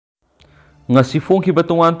ngasi phongkiba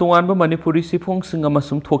tongan manipuri siphongsing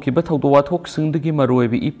amasung thokiba thawdo wathoksingdagi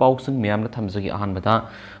maroibi I pausing miyamna thamjagi ahanbada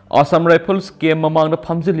Assam Rifles game mamangna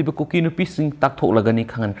phamjaliba kuki nupising thakthok lagani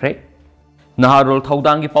khangankhre Naharol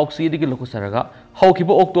thawdangi pausidigi lokusaraga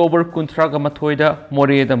hawkiba October 13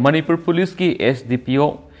 moreda Manipur Police ki SDPO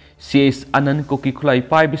CS Anan Kuki Khulai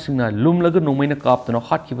paibisingna lumlaga nomaina kaptana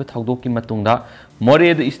hatkiba thawdoki matungda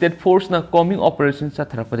moreda State Force na combing operation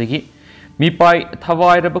satharakpadagi Mipai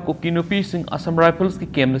Thawairaba Kuki Nupising Assam Rifles ki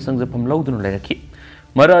game na sangjapam lawduna lerakhi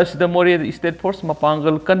mara asida moreda State Force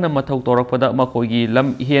mapangal kanna mathau torakpada makoigi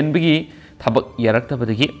lam hienbigi thabak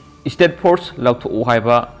yaraktabadagi State Force lawthu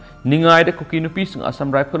haiba ningai da Kuki Nupising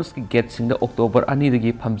Assam Rifles ki gate singda October 2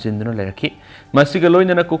 dagi phamjinduna lerakhi masiga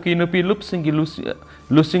loinana Kuki Nupi lupsing gi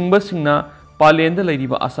lusingba singna palenda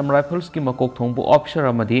leiriba Assam Rifles ki makok thongbu officer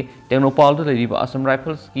amadi Technopal da leiriba Assam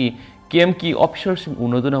Rifles ki KM ki officer sing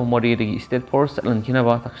unoduna moreda gi State Force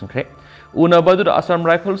lankinaba taksangkhre unabadu da Assam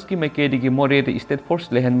Rifles ki maikedi gi moreda State Force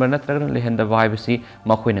lehenba natragan lehenda vaibasi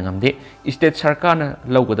makhoina ngamde state sarkar na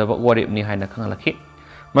lawgadaba warepni haina khangalakhi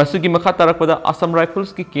masigi makha tarakpada Assam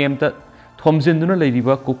Rifles ki KM ta thomjinduna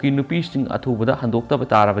leiriba Kuki Nupising athubada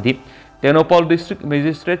handoktaba tarabadi Technopal district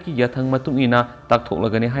magistrate ki yathang matungina takthok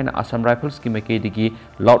lagani haina Assam Rifles ki maikedi gi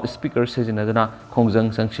loudspeaker sejinaduna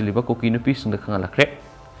khongjang sangchiliba Kuki Nupising da khangalakre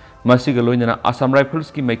masiga loinana Assam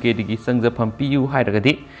Rifles ki maikedi gi sangjapam PU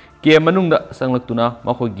hairagadi ke manungda sanglaktuna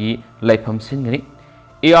makhogi laifam singani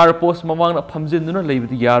AR post mamangna phamjinduna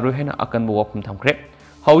leibidi yaro hena akanba wapam thamkhre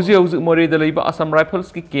hauji moreda leiba Assam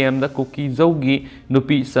Rifles ki KM da Kuki Zaugi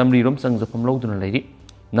nupi samrirom sangjapam lawduna leiri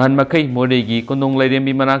nan makai moregi kondong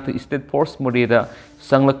leirembi manakta State Force moreda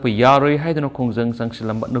sanglakpa yaroi haidana khongjang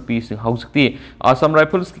sangsilamba nupi sing haujikti Assam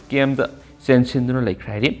Rifles ki KM da sensinduna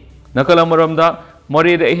leikhrairi nakalamaromda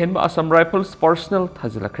moreda Ahenba Assam Rifles personnel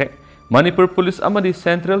thajilakhre Manipur Police amadi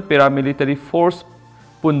Central Paramilitary Force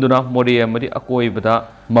punduna moreh amadi akoibada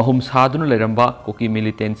mahum saduna leramba Kuki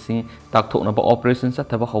militant sing takthoknaba operation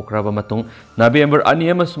sathaba hokraba matung November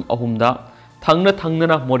 2 amasum 3 da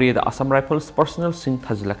thangnana moreda Assam Rifles personnel sing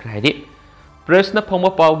thajilakhre haidi press na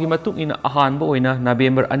phangba pawgi matung ina ahanba oina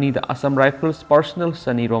November 2 da Assam Rifles personnel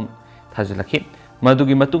sanirom thajilakhi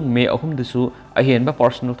madugi matung May 3 dasu Ahenba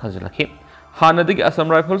personnel thajilakhi Hanadagi Assam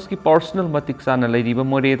Rifles ki personal matik sana leiriba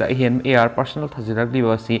moreda Ahenba AR personal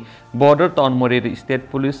thajilakliba si border town moreda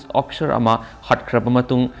state police officer ama hatkraba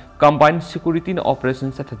matung combined security na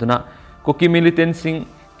operation sathaduna Kuki militant sing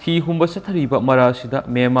thi humba sathariba marasida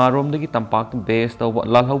Myanmar dagi tampak base tawba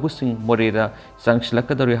lalhaubu sing moreda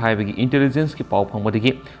sangsilakadari haibagi intelligence ki paw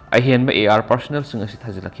phangmadagi Ahenba AR personal sing asi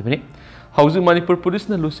thajilakibani hauji Manipur police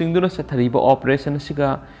na lusingduna sathariba operation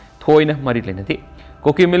siga thoina mari lenati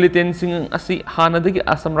Kuki militant sing asi hanadagi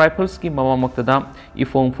Assam Rifles ki mamamaktada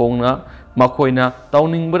ifongfongna makhoina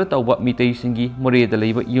tawningbara tawba mitei singi moreda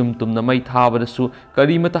leiba yumtumna mai thabadasu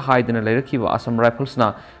karimata haidana leirakhiba Assam Rifles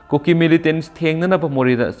na Kuki militants thengnana ba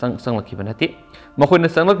moreda sanglakhiba nati makhoina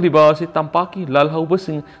sanglakliba asi tampaki lalhauba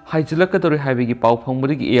sing haijilakadori haibigi paw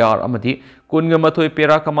phangmudagi AR amadi kunga mathoi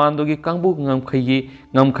pera commando gi kangbu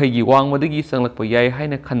ngamkhaigi wangmadagi sanglakpa yai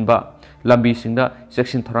haina khanba lambi singda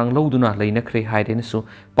section thorang lawduna leinakhre hairenasu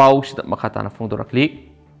pausida makhatana phongdorakli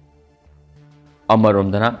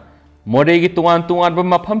amaromdana moregi tungan ba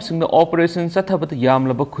mafam singda operation sathabata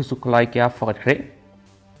yamlaba khusuklai kya fagatkre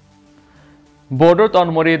border town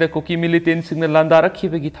moreda Kuki militant singna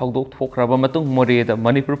landarakibagi thawdok thokraba matung moreda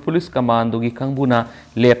Manipur Police Commando gi kangbuna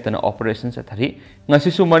leptana operation sathari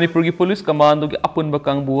ngasisu Manipur gi Police Commando gi apunba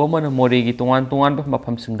kangbu amana moregi tungan ba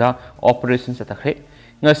mafam singda operation sathakre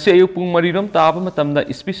ngasi ayu pung marirom taba matamda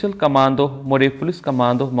special commando moreh police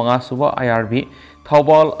commando mangasuba IRB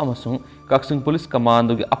thawbal amasung kaksing police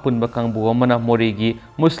commando gi apunba kangbu amana moregi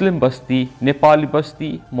Muslim basti Nepali basti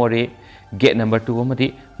moreh gate number 2 amadi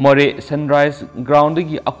moreh sunrise ground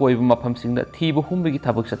gi akoiba mafam singda thiba humbigi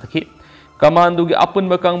thabak satakhi commando gi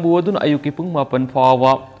apunba kangbu adun ayuki pung 8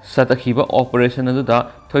 fawa satakhiba operation aduda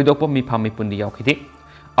thoidokpa mifami pundi yaukhidi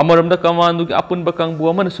Amaramda commando ki apunba kangbu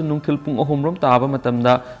amana sunungthil pung 3 taba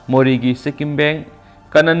matamda moregi Sikkim Bank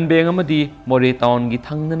Kanan Bank amadi moreh town gi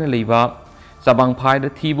thangnana leiba sabang phaida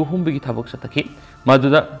thibu humbigi thabak satakhi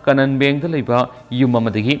maduda Kanan Bank da leiba yum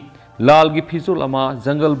amadagi lal gi phizul ama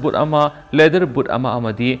jungle boot ama leather boot ama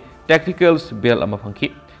amadi tacticals belt ama phangki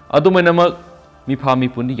adumainama mifami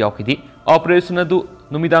pundi yaukhidi operation adu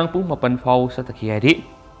numidang pung 8 faw satakhi hairi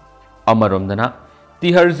amaromdana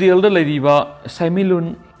Tihar jail da leiriba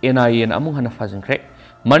Saimilun NIN amung hana fajingkhre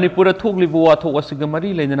Manipura thoglibu wathok asiga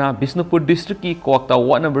mari leinana Bisnupur district ki Kwakta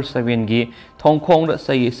ward number 7 gi Thongkhong da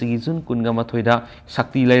sai sigi jun kunga mathoi da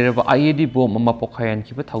sakti leiraba IED bomb ama pokhayan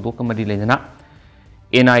ki ba thawdok mari leinana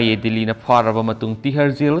NIA Delhi na faraba matung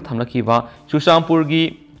tihar jail thamlakiba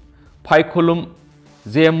Chushampurgi Phaikhulum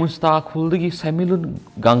Zemusta Khuldagi Samilun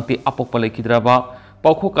Gangte apokpa lekhidraba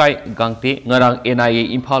Paukhokai Gangte ngarang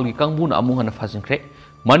NIA Imphal gi kangbun amuhana phajinkre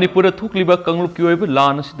Manipur thukliba kanglup ki oiba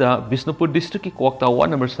lan asida Bisnupur district ki Kwakta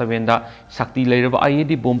ward number 7 da Sakti leiraba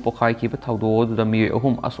IED bomb pokhai ki ba thawdo da mi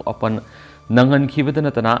ahum asu apan nangan ki ba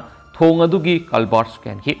natana thong adugi kalbar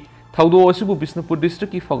scan ki thawdo asibu Bisnupur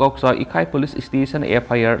district ki Fagauksa Ikai police station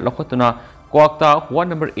FIR lakhotuna Kwakta ward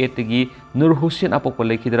number 8 gi Nur Hussein apokpa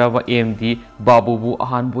lekhidraba AMD Babubu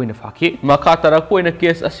Ahenba AR fakhi makha tarak poina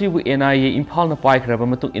case asibu NIA Imphal na paikraba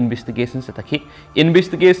matung investigation satakhi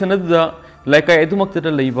investigation adu Laikai Edumakta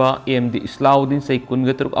Laiba AMD Islauddin Sai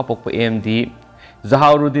Kungatruk Apokpa AMD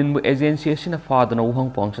Zaharuddin agency Sina Father no Hong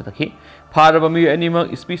Pong Sataki Parabami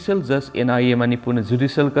Animal Special Just NIA Manipur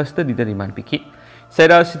Judicial Custody the Riman Piki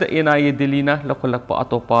Sera Sita NIA Delina Lokolakpa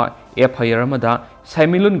Atopa FIR Mada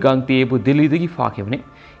Samilun Gangte Bu Delhi the Fakevne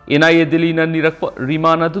NIA Delina Nirakpa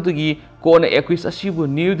Rimana Tutagi Kona Equis Ashibu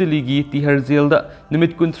New Delhi gi Tihar Zelda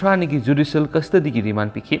Nimit Kuntraniki Judicial Custody Riman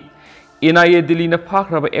Piki NIA Delhi na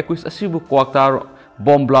phakraba equis asibu Kwakta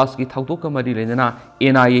bomb blast ki thawtok kamari lenana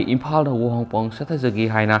NIA Imphal na wohang pong sathajagi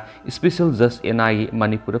haina special just NIA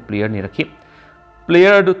Manipur player ni rakhi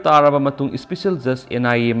player du taraba matung special just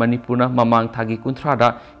NIA Manipur na mamang thagi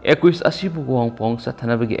kuntrada equis asibu wohang pong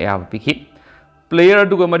sathanabagi ayab pikhi player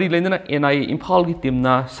du kamari lenana NIA Imphal ki team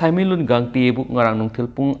na Similun Gangte bu ngarang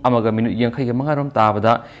nungthil pung amaga minute yankhai ga mangarom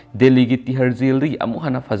tabada Delhi gi Tihar jail ri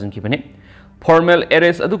amuhana phajinki bane Formal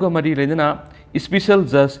arrest aduga mari lenana special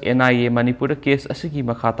judge NIA Manipur case asigi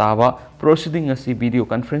makha taba proceeding asi video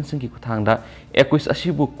conferencing ki kuthangda 21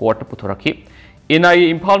 asibu court puthoraki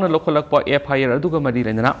NIA Imphal na lokholakpa FIR aduga mari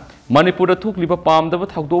lenana Manipur thukliba pamdaba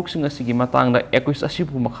thawdoksing asigi matangda 21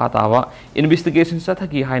 asibu makha taba investigation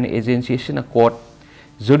sathagi haina agency sina court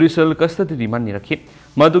judicial custody remand ni rakhi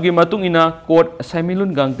madugi matung ina court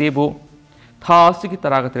Samilun Gangtebu Thasi ki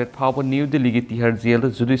taragatret phawba New Delhi gi Tihar jail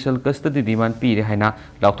judicial custody remand pire haina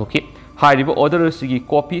lauthoki hairiba order sigi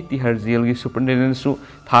copy Tihar jail gi superintendent su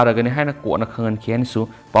tharagani haina kona khangan khian su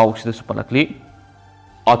pausida su palakli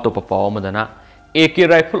atopa pawmadana AK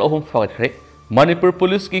rifle ahum fagatkhre Manipur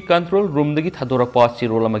police ki control room dagi thadorapa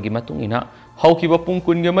chirol amagi matung ina haukiba pung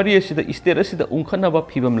kunga mari asida state asida ungkhanaba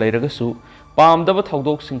phibam leiragasu pamdaba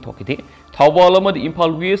thawdok sing thokide thawbal amadi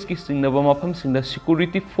Imphal West ki singnaba mafam singda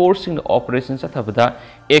security force sing operation sathabada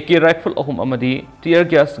AK rifle ahum amadi tear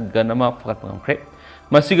gas gun ama fagat ngamkhre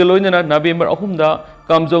masiga loinana November ahum da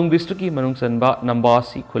Kamjong district ki manungsanba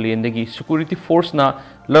Nambasi Khulendagi security force na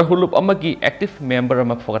larhulup amagi active member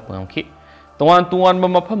ama fagat ngamkhi Tuan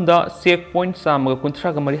mafam da checkpoint samaga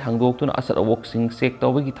kunthraga mari hangdoktuna asat awok sing check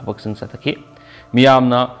tawbagi thabak sing satakhi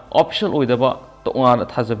miyamna optional oidaba Tongan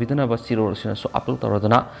thazabidana ba sirol sina so appeal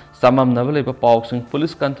torodana samamnaba leba pawsing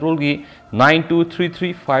police control gi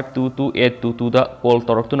 9233522822 da call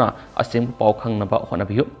toroktuna asem pawkhangnaba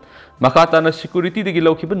honabiyo makata na security digi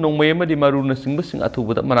lokhiba nongmay amadi maruna singba sing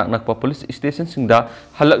athubada manak nakpa police station singda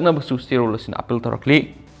halakna ba su sirol sina appeal torokli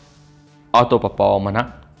atopa pawmana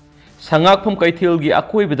sangakpham kaithil gi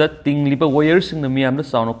akoibada tingliba wire sing na miyamna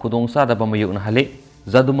sawno khudong sada ba mayuk na hale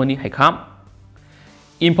zadumani haikham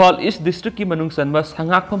Imphal East District ki manung sanba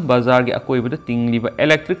sangakpham bazar gi akoibada tingliba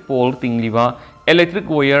electric pole tingliba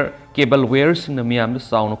electric wire cable wire sing na miyam da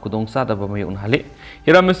sawno kudong sada ba mayun hale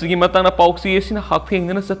hiramsigi matang na pauksi sina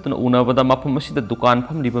hakpheng na satna unabada mafam asida dukan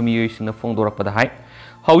pham liba miyoi sing na fongdorak pada hai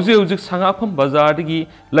hauji hauji sangakpham bazar digi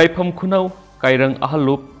laifam khunau kairang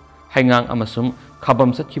ahalup haingang amasum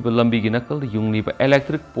khabam sakhiba lambi gi nakal yungliba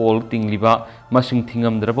electric pole tingliba masing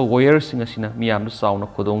thingam draba wire sing asina miyam da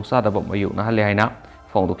sawno kudong sada ba mayun hale haina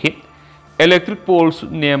Fongdoki electric poles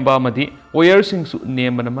nemba madi wire sing su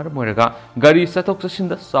nemba na marmoraga gari satok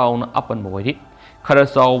sasinda sauna apan moiri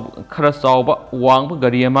khara sauba wangba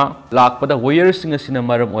gari ama lakpada wire sing asina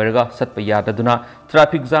maram oiraga satpa yadaduna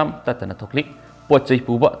traffic jam tatana thokli pochai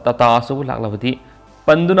puba tata asabu laklabadi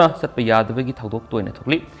panduna satpa yadabagi thawdok toina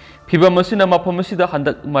thokli phibam asina mafam asida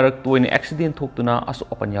handak marak toina accident thoktuna asu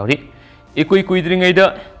apan yauri ikui kuidringaida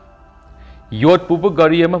Yot puba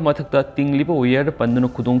gari ama mathakta tingliba wire panduna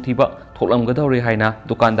khudong thiba thoklamgadawre haina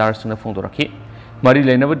dukandar singna fongdorakhi mari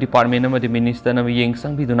leinaba department amadi minister na yeng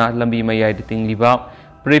sangbiduna lambi mayai de tingliba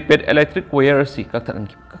prepaid electric wire si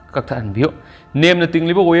kaktan bio nemna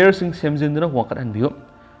tingliba wire sing semjinduna wangkat bio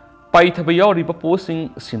pai thaba yawriba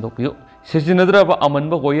posting sindokpio sejinadraba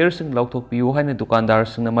amanba wire sing lauthokpio haina dukandar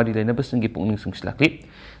singna mari leinaba singi pungning singslakli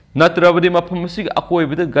नत्रबदि मफम असि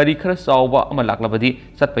अकोइबद गाड़ी खरा चावबा अमा लाक्लबदि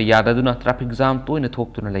Chatap याददुना traffic jam तोइना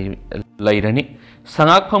थोक्तुना लैरनी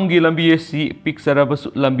संगाखफमगी लंबी असि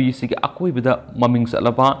पिक्चरबसु लंबी सिगे अकोइबद ममिंग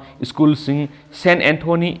चलबा school सिंग Saint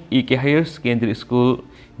Anthony के higher secondary school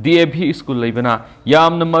DAV school लेबना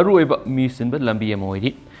यामना मरुओइबा मी सिनबा लंबी अमा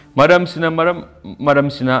ओइरि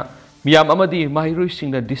मरमसिना मियाम अमदी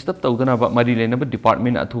माहिरोइसिंगदा डिस्टर्ब तौदनाबा मरी लेनबा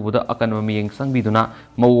डिपार्टमेंट अथुबदा अकनबा मियेंग संगबिदुना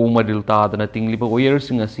मवोंग मरिल तादना तिंगलिबा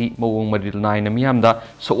वायरसिंग असि मवोंग मरिल नाइना मियामदा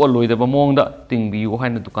सोअलोइदबा मोंगदा तिंगबियु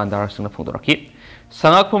हाइना दुकानदारसिंगना फोंदोरखि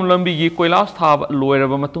संगाखुम लंबीगी कोइलास थाबा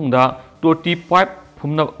लोइरबा मतुंगदा टोटी पाइप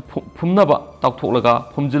फुमनबा ताउथोकलगा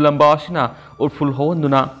फुमजिलंबा असिना उरफुल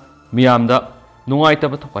होवंदुना मियामदा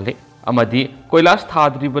नुंगाइतबा थोकले अमदी कोइलास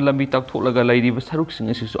थाद्रिब लंबी ताउथोकलगा लैरिब सरुकसिंग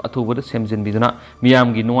असिसु अथुबदा सेमजिनबिदुना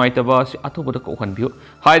मियामगी नुंगाइतबा असि अथुबदा कोखनबियु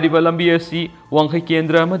हाइरिब लंबी असि वांखै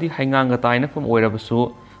केंद्र अमदी हाइंगांगा ताइनफम ओइरबसु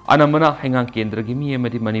अनमना हाइंगांग केंद्र की मी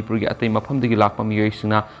अमदी मणिपुर की अतै मफमदगी लाक्पा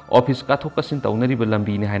मियोइसिंगना ऑफिस काथोक कसिन तौनरिब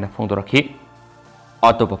लंबीने हाइना फोंदोरखि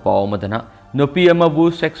अतोप पाव मदना नुपी अमबु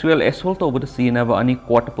सेक्सुअल एसोल्ट तौबदा सिनबा अनि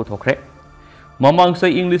कोर्ट पुथोखरे ममांग से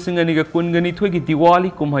इंग्लिश अनिगा कुनगनी थोगी दिवाली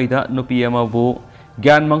कुमहैदा नुपी अमबु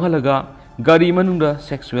ज्ञान मंगलगा गाड़ी मनुंगदा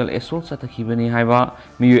सेक्सुअल एसोल्ट सतखिबनी हाइबा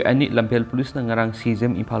मियो अनि लंपेल पुलिस ना ngarang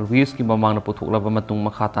सीजेम इम्फाल वेस्ट की ममांग ना पुथोकलाबा मतुंग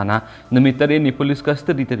मखाताना नमित तरेनी पुलिस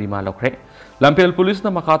कस्टडी दा रिमा लौखरे लंपेल पुलिस ना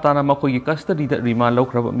मखाताना मखोगी कस्टडी दा रिमा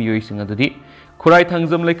लौखरबा मियोइसिंग अदुदी खुराई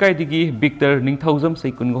थंगजम लेकाइदिगी विक्टर निंगथौजम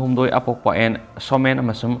सैकुन गहुमदोय अपोकपा एन सोमेन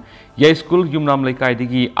अमसुम ये स्कूल युमनाम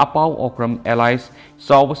लेकाइदिगी अपाव ओक्रम एलाइस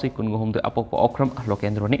चाव सैकुन गहुमदोय अपोकपा ओक्रम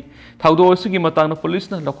लोकेंद्रनी थौदो असुगी मतांगना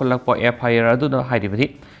पुलिस ना लखलकपा एफआईआर अदुना हाइदिबदी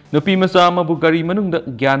नुपी मचा अमबु गाड़ी मनुंगदा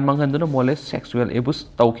ज्ञान मंगनदुना मोलेस sexual abuse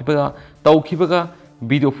तौखिबगा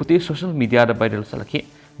video footage social media दा वायरल चलखि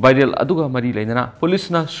वायरल अदुगा मरी लेना पुलिस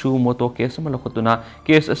ना सु मोटो केस अमा लखतुना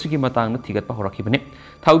केस असिगी मतांगना थिगतपा होरखिबने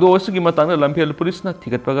थौदो असिगी मतांगना लंपेल पुलिस ना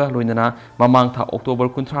थिगतपगा लोइना ममांग था अक्टोबर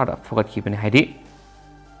 19 दा फगतखिबने हाइदि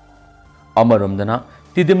अमरमदना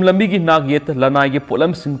तिदिम लंबीगी नागयेत लनाइगे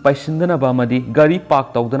पोलम सिंग पाइसिंदना बामदी गाड़ी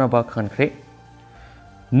पार्क तौदना बा खनख्रे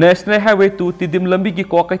नेशनल हाईवे 2 तिदिम लंबी की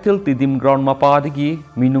कोकैथल तिदिम ग्राउंड मपादगी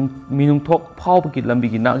मिनुंगथोक फावबगी लंबी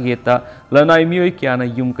की नागेता लनाई मियोय क्याना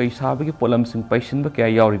युम कै साबगी पोलम सिंग पैसिनबा क्या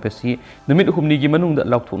यावरिबसी नुमित हुमनी की मनुंगदा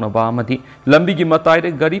लौथोकनबा अमदी लंबी की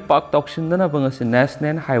मताइदे गाड़ी park तौसिंदना बंगसी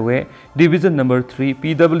national highway division number 3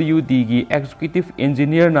 PWD की एग्जीक्यूटिव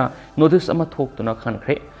इंजीनियर ना नोटिस अमा थोकतुना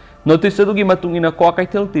खनख्रे नोटिस अदुगी मतुंगिना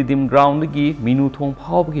कोकैथल तिदिम ग्राउंड की मिनुथोंग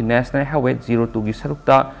फावबगी नेशनल हाईवे 02 की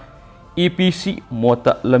सरुकता EPC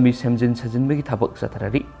मोता लंबी सेमजिन सजिनबगी थबक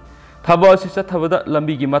चथररी थबक असि चथबदा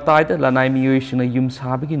लंबी की मताइदा लनाइ मियोइसिना युम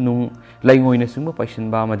साबगी नुंग लैंगोइना सिंगबा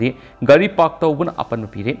पैसिनबा अमदी गाड़ी पार्क तौबना अपन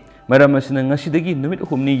पिरे मरम असिना ngasiदगी नुमित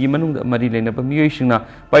हुमनी की मनुंगदा मरी लेनबा मियोइसिना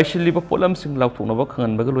पैसिलिबा पोलम सिंग लाउथोनबा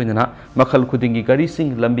खंगनबगा लोइना मखल खुदिंगी गाड़ी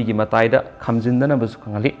सिंग लंबी की मताइदा खमजिनदना बसु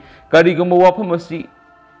खंगली गाड़ी गुम वाफम असि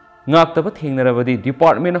ngaktaba thengnarabadi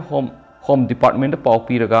department home department पाव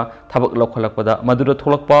पीरगा थबक लौखलकपदा मदुदा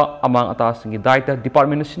थोलकपा अमांग अतासिंगी दायित्व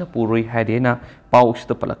डिपार्टमेंट सिना पुरोई हाइदेना पाव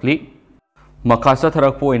उसित पलकली मखासा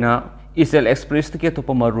थरकपोइना इसेल एक्सप्रेस के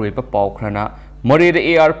तोप मरुइबा पाव खरना मोरेद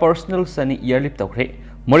AR पर्सनल सनी इयरलिप तौखरे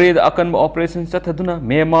मोरेद अकन ऑपरेशन चथदुना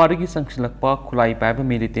मेमारगी संखिलकपा खुलाई पाइबा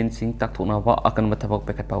मिलिटेंट सिंग ताकथोनाबा अकन थबक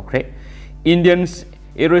packet पावखरे Indian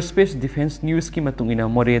aerospace defence news की मतुंगिना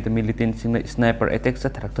मोरेद मिलिटेंट सिंग sniper attack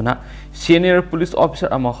चथरक्तुना senior police officer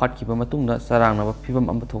अमा हाटखिबा मतुंगना सरांगनबा फिबम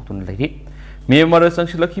अमा थोक्तुना लैरि मेमर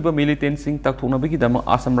संखिलखिबा मिलिटेंट सिंग ताकथोनाबगिदमा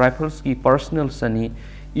असम राइफल्स की पर्सनल सनी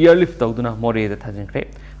इयरलिफ्ट तौदुना मोरेद थाजिंख्रे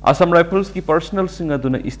असम राइफल्स की पर्सनल सिंग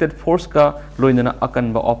अदुना स्टेट फोर्स का लोइनना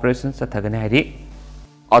अकनबा ऑपरेशन चथगने हाइरि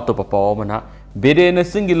अतोपा पावमना बेरेन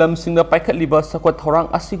सिंगी लम सिंगदा पाइखलिबा सकोत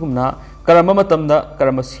थौरांग असिगुमना करम मतमदा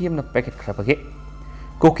करम सियमना पैकेट खरबगे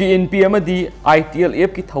कोकी NP अमदी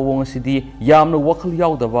ITLF की थवोंग सिदी यामना वखल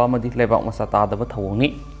यावदबा अमदी लेबाक मसा तादबा थवोंगनी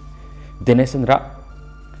देनेसनरा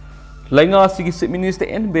लैंगा सिगी चीफ मिनिस्टर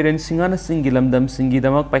एन बेरेन सिंगाना सिंगी लमदम सिंगी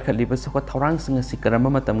दमक पाइखलिबा सकोत थौरांग सिंग असि करम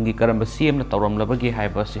मतमगी करम सियमना तौरमलबगे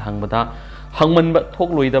हाइबा सि हंगबदा हंगमनबा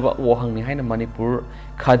थोकलोइदबा वहंगनि हाइना Manipur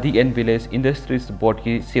khadi and village industries board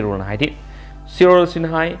की सिरोल हाइदि सिरोल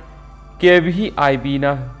सिनहाई KVIB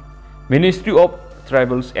ना ministry of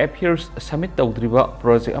tribals affairs summit तौद्रिबा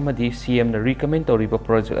project अमदी CM ना रिकमेंड तौरिबा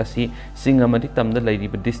प्रोजेक्ट असि सिंग अमदी तमदा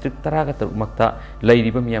लैरिबा डिस्ट्रिक्ट 13 मक्ता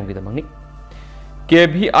लैरिबा मियामगिदमंगनि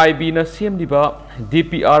KVIB ना सेमलिबा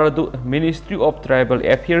DPR अदु ministry of tribal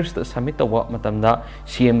affairs summit तौबा मतमदा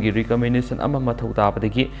CM की रिकमेंडेशन अमा मथौ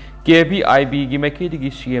ताबदगी KVIB की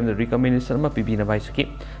मैकेदिगी CM ना रिकमेंडेशन अमा पिबिना बाइसकी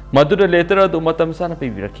मधुर लेटर अदु मतम साना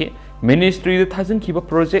पिबिरखि मिनिस्ट्री द थाजन खिबा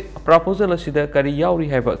प्रोजेक्ट प्रपोजल असिदा करी यावरी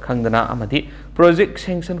हाइबा खंगदना अमदि प्रोजेक्ट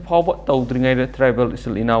सैंक्शन फावबा तौद्रिङै ट्राइबल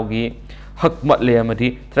इसल इनाउगी हक Matle अमदि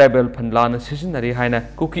tribal फंडलान सिजनरी हाइना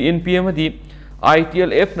cookie NP अमदि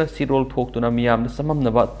ITLF ना सिरोल थोक्तुना मियाम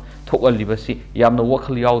सममनबा थोकअलिबसि यामना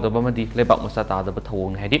वखल यावदबा अमदि लेबाक मसा तादबा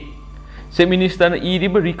थवोंग हाइदि से मिनिस्टर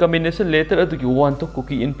इरिब रिकमेंडेशन लेटर अदुगी वन तो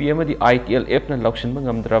कुकी एनपी अमदि ITLF ना लौक्षनबा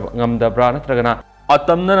ngamdabra नत्रगना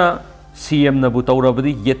अतमना CM नबु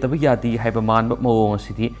तौरबदि येतबा यादि हाइबा मानबा मवोंग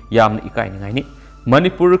असिदि यामना इकाइनिङाइनि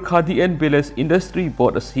Manipur khadi and village industry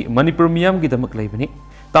board असी मणिपुर मियाम गिदमक लेबनि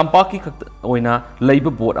तंपाकी खक्त ओइना लेब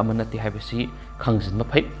बोर्ड अमा नति हाइबसि खंगजिनबा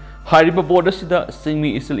फै हारिबा बोर्ड असिदा सिंगमी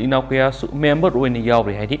इसल इनाव कयासु मेंबर ओइना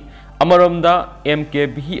यावरि हाइदि अमरमदा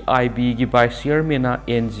MKBIB गी वाइस चेयरमैन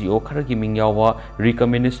NGO खरगी मिंग यावा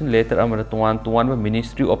recommendation letter Amar तोवान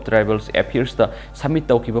ministry of tribals affairs दा सबमिट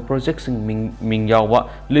तौखिबा प्रोजेक्ट सिंग मिंग यावा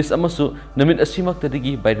लिस्ट अमसु नमित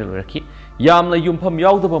असिमक्तदगी वायरल रखि यामना युमफम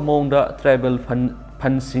यावदबा मौंदा ट्राइबल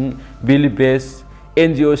फंड सिंग बिल बेस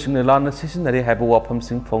NGO सिंग लाना सिजनरे हाइबा वाफम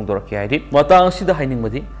सिंग फोंदोरखि हाइदि मतांग सिदा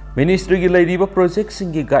हाइनिंगमदि मिनिस्ट्री गी लैरिबा प्रोजेक्ट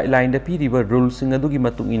सिंग गी गाइडलाइन दा पिरिबा रूल सिंग अदुगी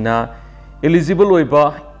मतुंगिना एलिजिबल ओइबा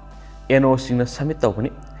NOC ना सबमिट तौबनी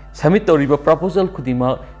सबमिट तौरिबा प्रपोजल खुदिमा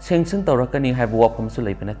सैंक्शन तौरकनी हाइबा वाफमसु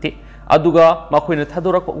लैबनते अदुगा मखोइना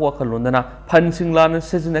थादोरक वाखलोंदना फंसिंग लाना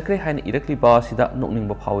सिजनखरे हाइना इरक्लिबा सिदा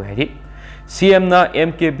नोकनिंगबा फावे हाइदि CM ना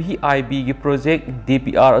MKBIB गी प्रोजेक्ट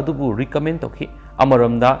DPR अदुबु रिकमेंड तौखि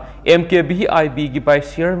अमरमदा MKBIB गी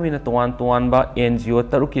वाइस चेयरमैन तोवान बा NGO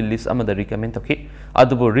तरुकी list अमदा recommend तौखि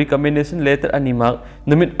अदुबु recommendation letter अनिमक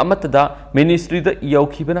Namit अमतदा ministry दा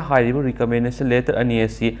यौखिबना हाइरिबा रिकमेंडेशन लेटर अनि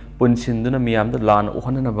एसी पुनसिंदुना मियाम दा लान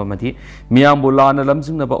ओहननबा मदि मियाम बो लान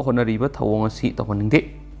लमजिंगनबा ओहनरिबा थवोंग असि तवनिंगदे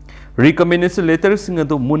रिकमेंडेशन लेटर सिंग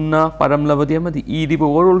अदु मुन्ना पारमलबदि अमदि इरिबा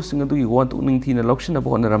वरोल सिंग अदुगी वन तुनिंगथिना लौक्षनबा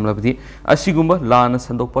होनरमलबदि असिगुंबा लान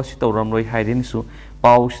संदोकपा सि तौरमलोय हाइरिनसु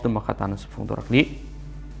पाउसद मखातानसु फोंदोरकलि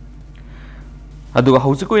अदुगा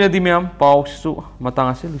हौजिकोइनदि म्याम पाउसु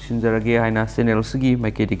मतांगसे लुसिनजरगे हाइना चैनल सिगी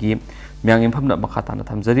माइकेदिगी म्यांग इनफमना मखाताना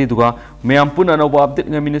थमजरी दुगा ma'am Pune नौबा update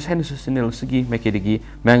ngaminis हाइनसु channel सिगी माइकेदिगी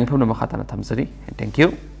म्यांग इनफमना मखाताना थमजरी thank you